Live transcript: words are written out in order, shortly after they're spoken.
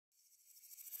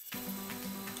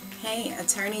Hey,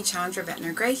 Attorney Chandra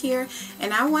Betner-Gray here,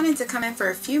 and I wanted to come in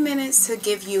for a few minutes to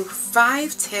give you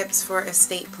 5 tips for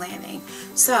estate planning.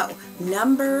 So,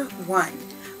 number 1,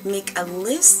 make a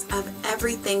list of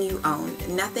everything you own.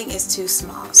 Nothing is too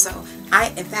small. So,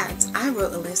 in fact, I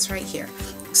wrote a list right here.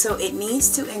 So, it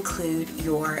needs to include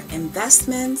your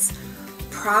investments,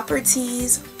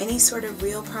 properties, any sort of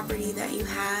real property that you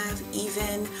have,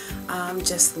 even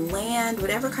just land,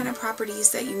 whatever kind of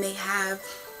properties that you may have,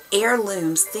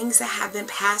 heirlooms, things that have been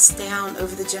passed down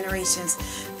over the generations,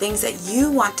 things that you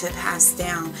want to pass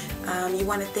down. You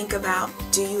want to think about,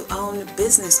 do you own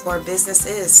business or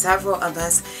businesses? Several of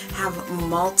us have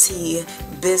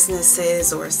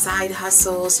multi-businesses or side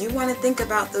hustles. You want to think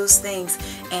about those things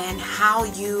and how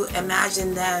you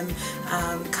imagine them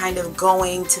kind of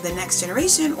going to the next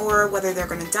generation, or whether they're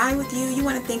going to die with you. You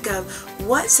want to think of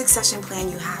what succession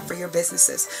plan you have for your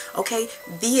businesses. Okay,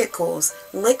 vehicles,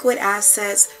 liquid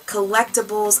assets,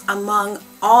 collectibles, among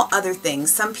all other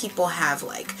things. Some people have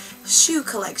like shoe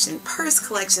collection, purse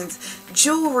collections,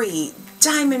 jewelry,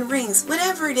 diamond rings,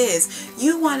 whatever it is.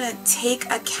 You want to take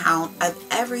account of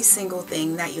every single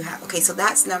thing that you have. Okay, so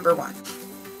that's number 1.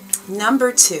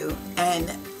 Number 2,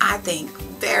 and I think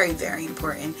very, very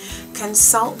important,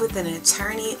 consult with an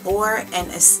attorney or an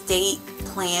estate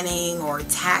planning or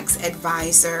tax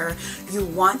advisor. You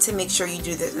want to make sure you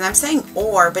do this. And I'm saying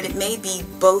or, but it may be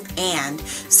both and.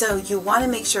 So you want to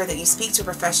make sure that you speak to a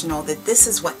professional, that this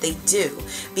is what they do.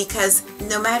 Because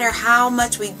no matter how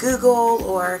much we Google,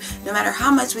 or no matter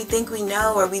how much we think we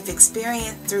know or we've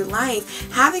experienced through life,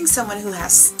 having someone who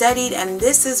has studied and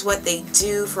this is what they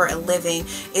do for a living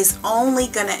is only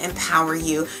going to empower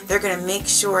you. They're going to make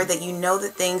sure that you know the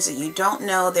things that you don't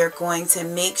know. They're going to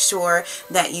make sure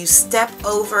that you step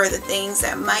over the things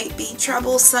that might be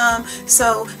troublesome.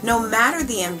 So no matter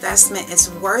the investment, it's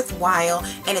worthwhile,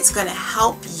 and it's going to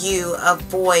help you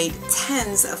avoid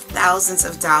tens of thousands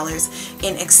of dollars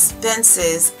in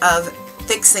expenses of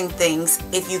fixing things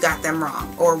if you got them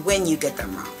wrong or when you get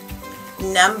them wrong.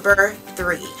 Number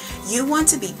 3, you want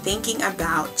to be thinking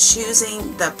about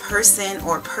choosing the person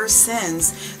or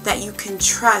persons that you can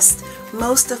trust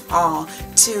most of all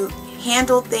to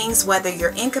handle things, whether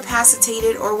you're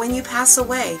incapacitated or when you pass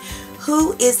away.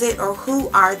 Who is it or who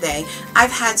are they?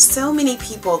 I've had so many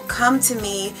people come to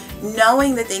me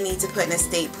knowing that they need to put an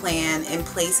estate plan in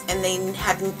place, and they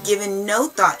have given no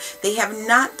thought. They have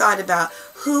not thought about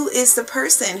who is the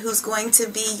person who's going to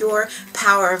be your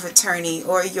power of attorney,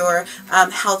 or your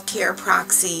healthcare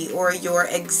proxy, or your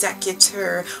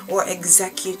executor or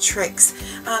executrix.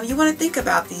 You want to think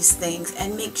about these things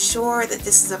and make sure that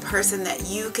this is a person that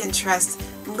you can trust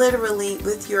literally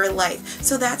with your life.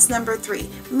 So that's number 3.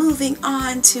 Moving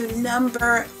on to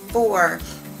number 4.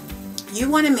 You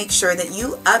want to make sure that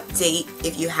you update,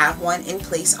 if you have one in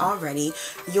place already,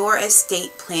 your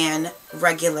estate plan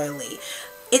regularly.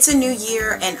 It's a new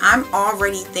year, and I'm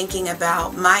already thinking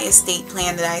about my estate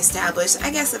plan that I established, I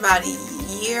guess about a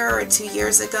year or 2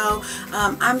 years ago.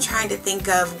 I'm trying to think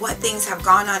of what things have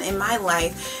gone on in my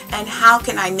life and how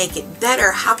can I make it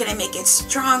better? How can I make it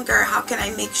stronger? How can I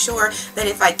make sure that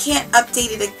if I can't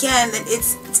update it again, that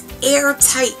it's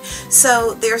airtight?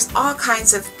 So there's all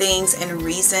kinds of things and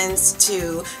reasons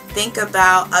to think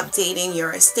about updating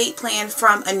your estate plan,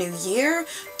 from a new year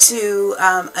to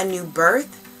a new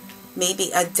birth,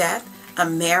 maybe a death, a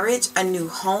marriage, a new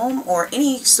home, or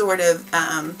any sort of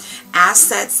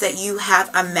assets that you have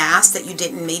amassed that you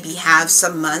didn't maybe have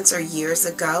some months or years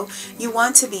ago. You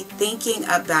want to be thinking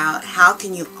about how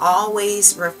can you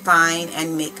always refine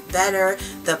and make better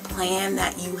the plan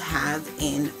that you have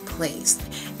in place.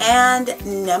 And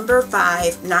number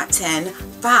 5, not 10,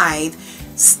 5,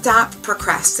 stop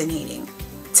procrastinating.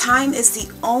 Time is the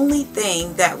only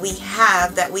thing that we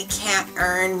have that we can't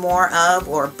earn more of,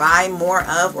 or buy more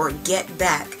of, or get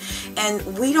back. And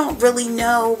we don't really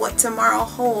know what tomorrow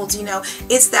holds. You know,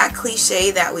 it's that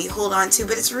cliche that we hold on to,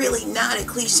 but it's really not a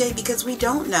cliche because we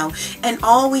don't know. And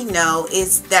all we know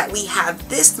is that we have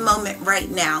this moment right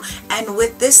now. And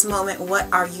with this moment, what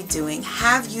are you doing?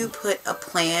 Have you put a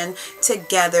plan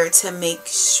together to make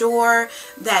sure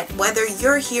that whether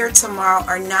you're here tomorrow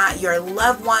or not, your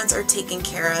loved ones are taken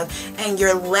care of and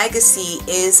your legacy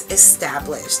is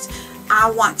established? I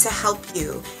want to help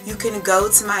you. You can go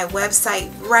to my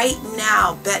website right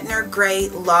now,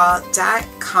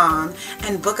 betnergraylaw.com,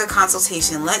 and book a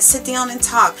consultation. Let's sit down and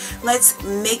talk. Let's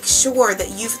make sure that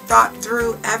you've thought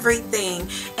through everything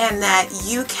and that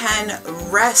you can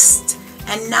rest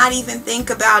and not even think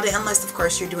about it unless, of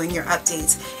course, you're doing your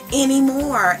updates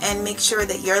anymore, and make sure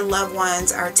that your loved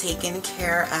ones are taken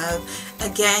care of.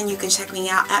 Again, you can check me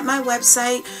out at my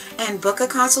website and book a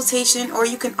consultation, or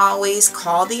you can always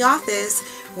call the office.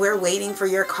 We're waiting for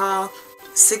your call,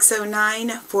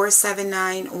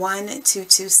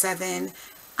 609-479-1227.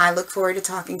 I look forward to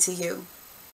talking to you.